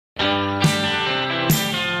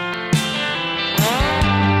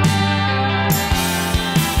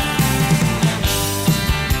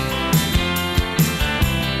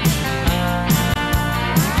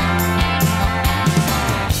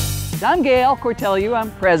Records. I'm Gail Cortelliu,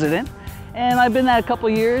 I'm president, and I've been that a couple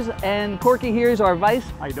years, and Corky here is our vice.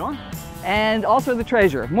 How you doing? And also the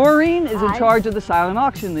treasurer. Maureen is Hi. in charge of the silent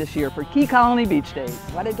auction this year for Key Colony Beach Days.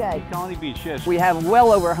 What a day. Colony Beach, yes. We have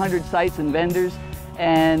well over 100 sites and vendors,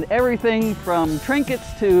 and everything from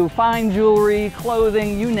trinkets to fine jewelry,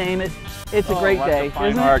 clothing, you name it. It's a great day,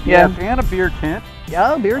 isn't it? Yes, and a beer tent.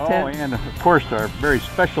 Yeah, beer Oh, tent. and of course our very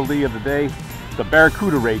specialty of the day, the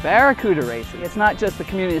Barracuda race. Barracuda racing. It's not just the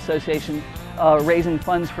community association raising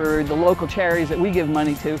funds for the local charities that we give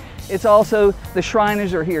money to. It's also the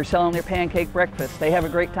Shriners are here selling their pancake breakfast. They have a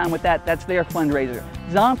great time with that. That's their fundraiser.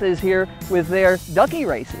 Zonta is here with their ducky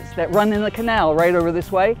races that run in the canal right over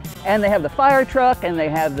this way. And they have the fire truck and they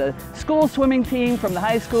have the school swimming team from the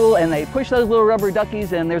high school, and they push those little rubber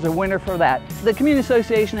duckies, and there's a winner for that. The community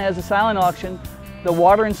association has a silent auction, the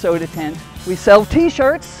water and soda tent. We sell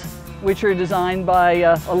t-shirts, which are designed by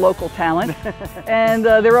a local talent, and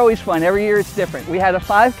they're always fun. Every year it's different. We had a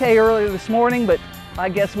 5K earlier this morning, but I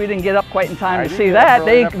guess we didn't get up quite in time to see that.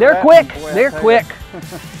 They're quick. They're quick.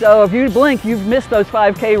 So if you blink, you've missed those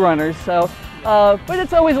 5K runners. So, but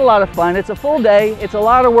it's always a lot of fun. It's a full day. It's a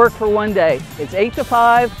lot of work for one day. It's 8 to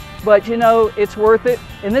 5, but you know, it's worth it.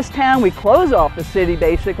 In this town, we close off the city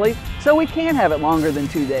basically, so we can't have it longer than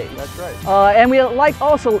 2 days. That's right. And we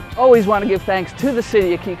also always want to give thanks to the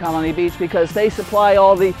city of Key Colony Beach, because they supply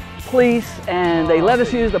all the police and they let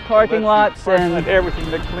us use the parking lots and everything,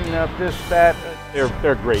 to clean up, this, that.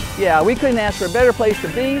 They're great. Yeah, we couldn't ask for a better place to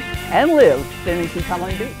be and live than in Key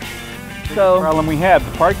Colony Beach. So the problem we have,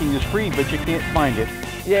 the parking is free, but you can't find it.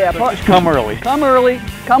 Yeah, so just come early. Come early,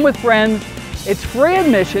 come with friends. It's free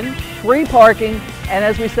admission, free parking, and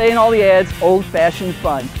as we say in all the ads, old-fashioned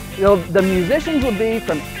fun. The musicians will be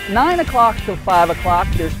from 9 o'clock to 5 o'clock.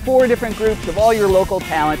 There's 4 different groups of all your local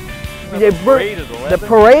talent. The parade is 11. The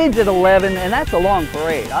parade's at 11, and that's a long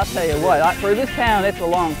parade. I'll tell you what, for this town, it's a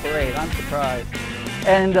long parade. I'm surprised.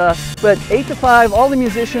 And but 8 to 5, all the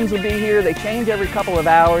musicians will be here. They change every couple of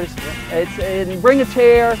hours. And bring a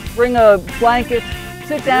chair, bring a blanket,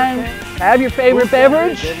 sit down, have your favorite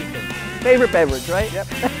beverage. Favorite beverage, right? Yep.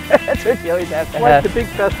 That's what you always have to have. Like the big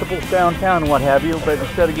festivals downtown and what have you, but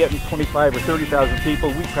instead of getting 25 or 30,000 people,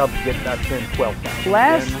 we probably get about 10,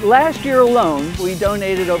 12,000. Last year alone, we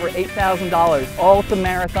donated over $8,000, all to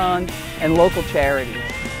marathon and local charities.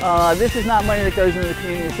 This is not money that goes into the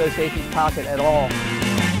community association's pocket at all.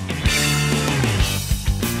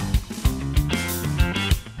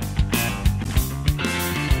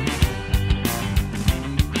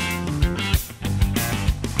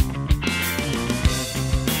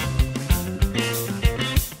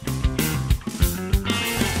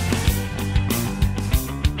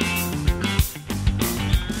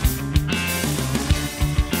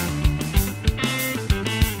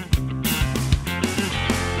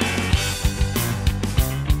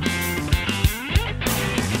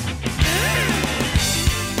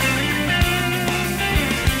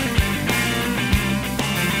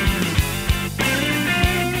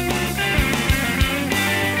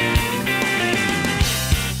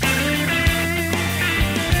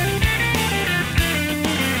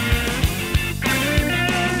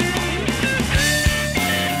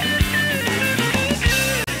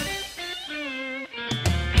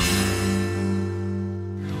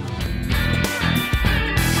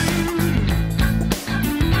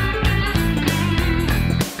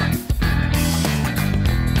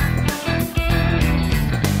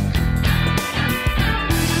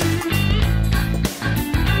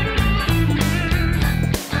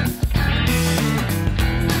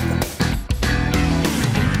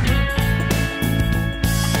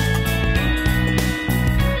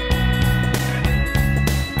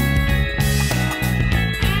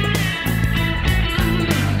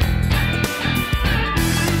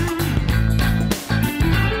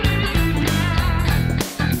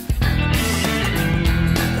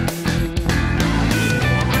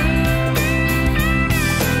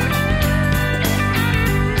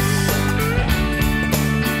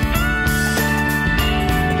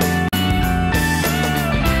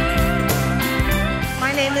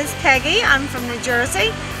 Peggy. I'm from New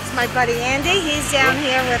Jersey. It's my buddy Andy. He's down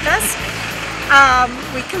here with us.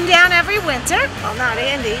 We come down every winter. Well, not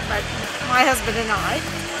Andy, but my husband and I.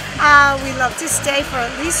 We love to stay for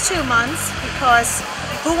at least 2 months, because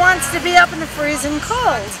who wants to be up in the freezing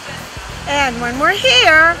cold? And when we're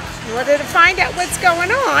here, in order to find out what's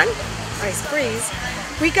going on, nice breeze,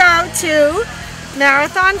 we go to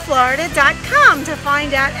marathonflorida.com to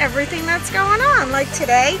find out everything that's going on. Like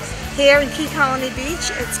today, here in Key Colony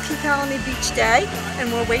Beach, it's Key Colony Beach Day, and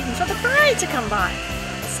we're waiting for the parade to come by.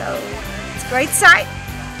 So it's a great sight.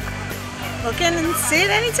 look in and see it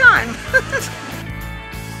anytime.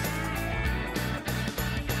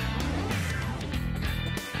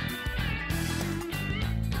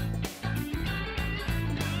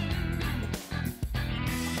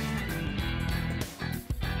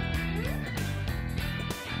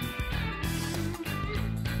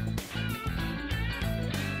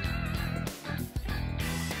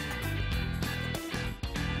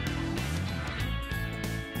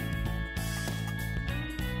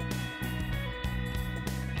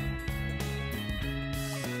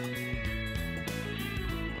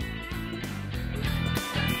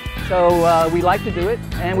 So we like to do it,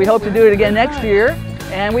 and we hope to do it again next year.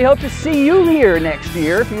 And we hope to see you here next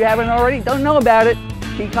year. If you haven't already, don't know about it,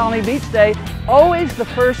 Key Colony Beach Day, always the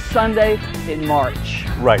first Sunday in March.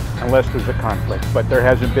 Right, unless there's a conflict, but there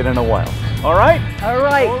hasn't been in a while. All right? All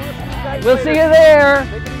right. Well, We'll see you there.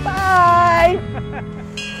 Bye.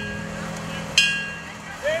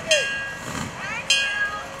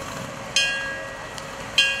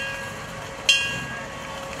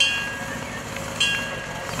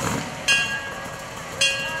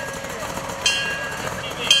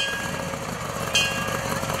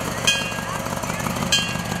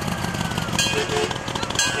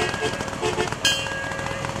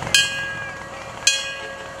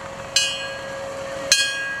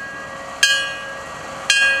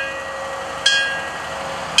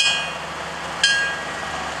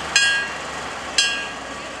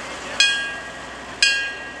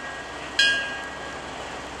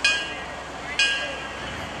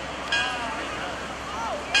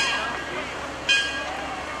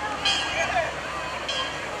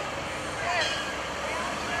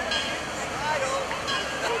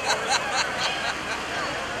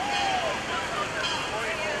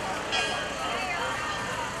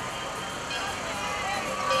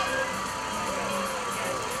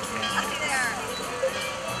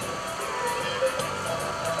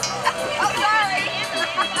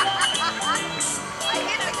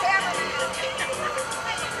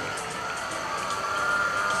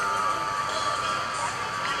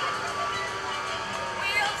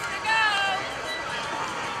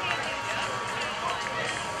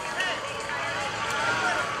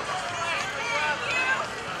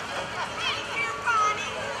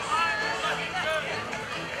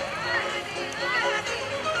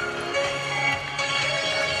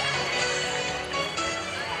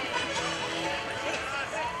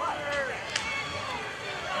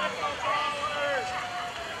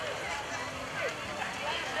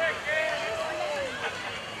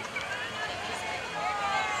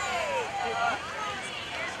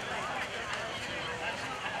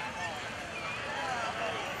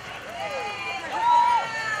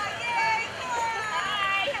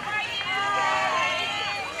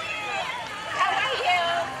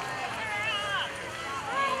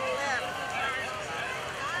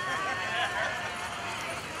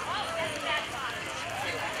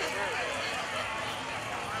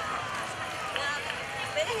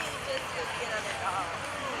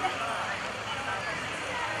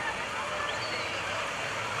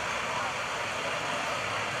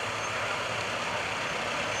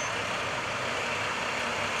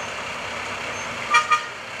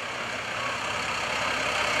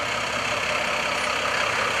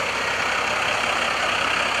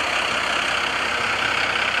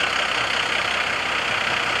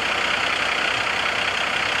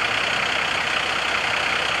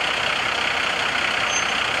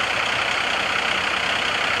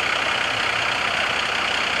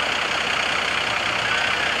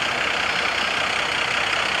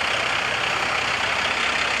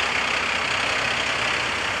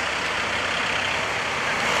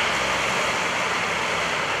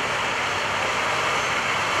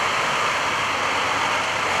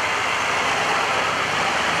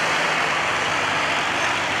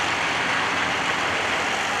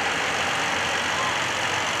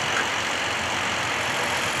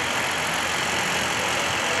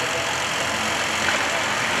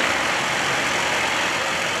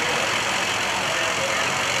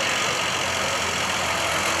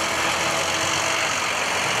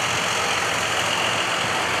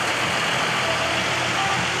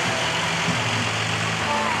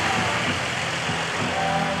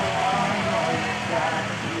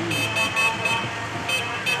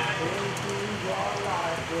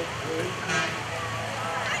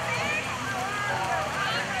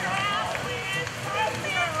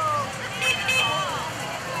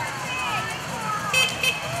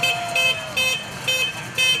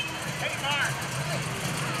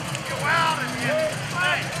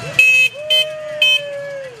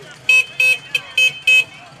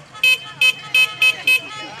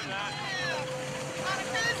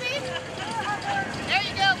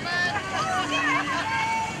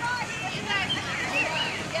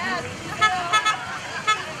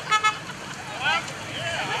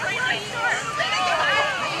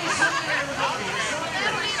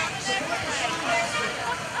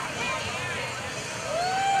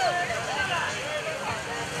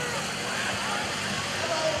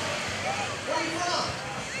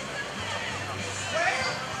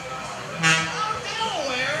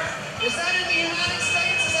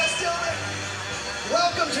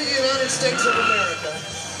 Shriners of America.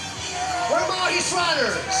 We're Mahi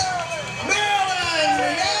Shriners.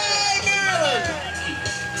 Maryland! Yay, Maryland!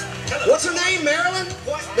 What's her name, Marilyn?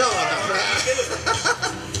 No.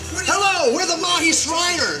 Hello, we're the Mahi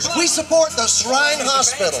Shriners. We support the Shrine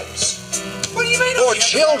Hospitals. What do you mean? For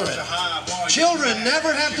children. Children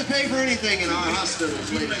never have to pay for anything in our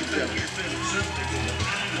hospitals, ladies and gentlemen.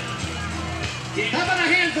 How about a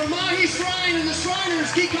hand for Mahi Shrine and the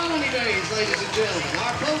Shriners Key Colony Days, ladies and gentlemen.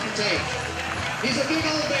 Our potentate. He's a big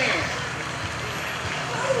old bear.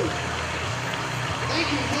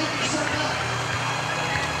 Thank you so much.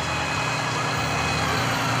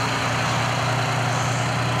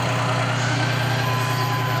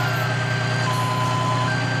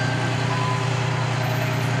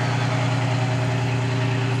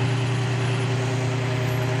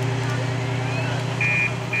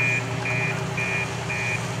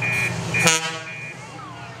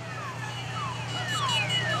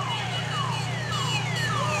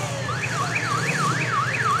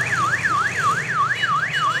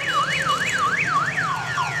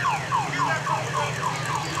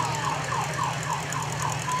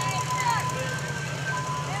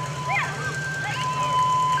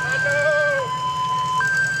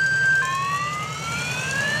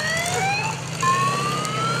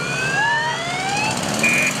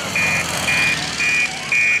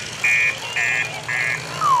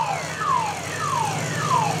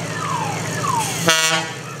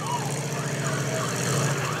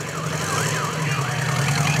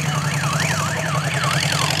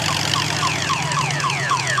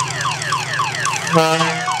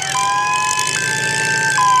 Bye.